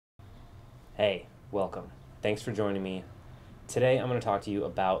Hey, welcome. Thanks for joining me. Today I'm going to talk to you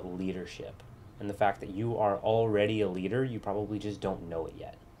about leadership and the fact that you are already a leader, you probably just don't know it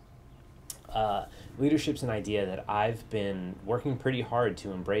yet. Leadership's an idea that I've been working pretty hard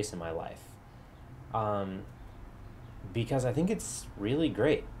to embrace in my life because I think it's really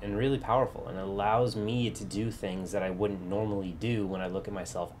great and really powerful, and it allows me to do things that I wouldn't normally do when I look at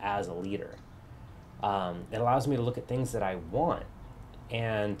myself as a leader. It allows me to look at things that I want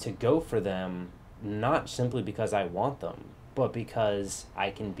and to go for them, not simply because I want them, but because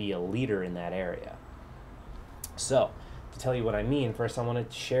I can be a leader in that area. So, to tell you what I mean, first I want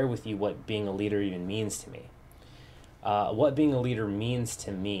to share with you what being a leader even means to me. What being a leader means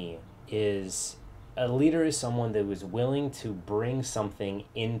to me is a leader is someone that was willing to bring something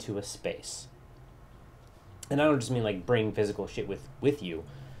into a space. And I don't just mean like bring physical shit with you.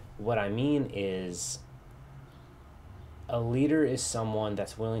 What I mean is a leader is someone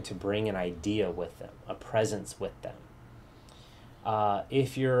that's willing to bring an idea with them, a presence with them.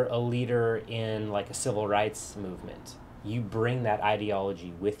 If you're a leader in like a civil rights movement, you bring that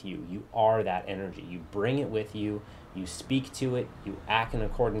ideology with you. You are that energy. You bring it with you. You speak to it. You act in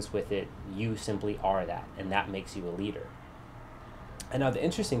accordance with it. You simply are that, and that makes you a leader. And now the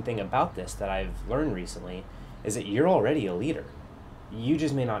interesting thing about this that I've learned recently is that you're already a leader. You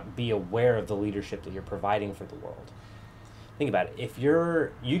just may not be aware of the leadership that you're providing for the world. Think about it.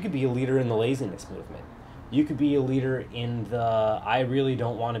 You could be a leader in the laziness movement. You could be a leader in the I really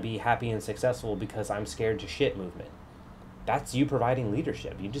don't want to be happy and successful because I'm scared to shit movement. That's you providing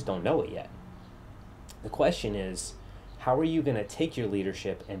leadership. You just don't know it yet. The question is, how are you going to take your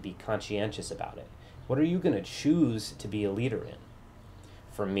leadership and be conscientious about it? What are you going to choose to be a leader in?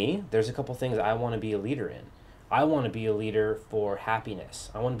 For me, there's a couple things I want to be a leader in. I want to be a leader for happiness.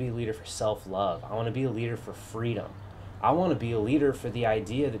 I want to be a leader for self-love. I want to be a leader for freedom. I want to be a leader for the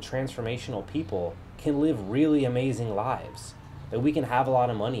idea that transformational people can live really amazing lives, that we can have a lot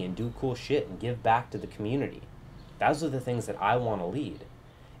of money and do cool shit and give back to the community. Those are the things that I want to lead.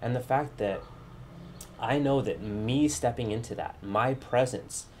 And the fact that I know that me stepping into that, my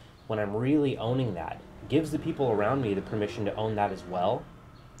presence, when I'm really owning that, gives the people around me the permission to own that as well,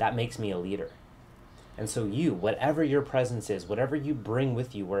 that makes me a leader. And so you, whatever your presence is, whatever you bring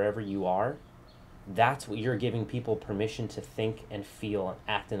with you wherever you are, that's what you're giving people permission to think and feel and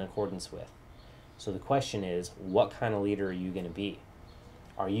act in accordance with. So the question is, what kind of leader are you going to be?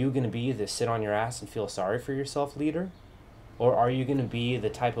 Are you going to be the sit on your ass and feel sorry for yourself leader? Or are you going to be the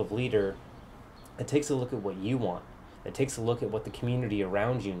type of leader that takes a look at what you want, that takes a look at what the community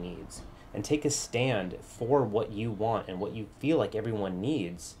around you needs, and take a stand for what you want and what you feel like everyone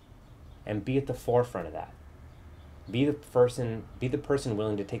needs, and be at the forefront of that? Be the person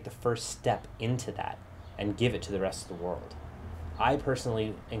willing to take the first step into that and give it to the rest of the world. I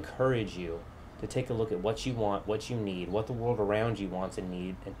personally encourage you to take a look at what you want, what you need, what the world around you wants and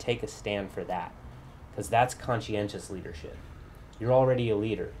needs, and take a stand for that. Because that's conscientious leadership. You're already a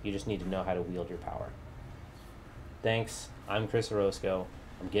leader. You just need to know how to wield your power. Thanks. I'm Chris Orozco.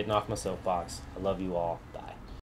 I'm getting off my soapbox. I love you all. Bye.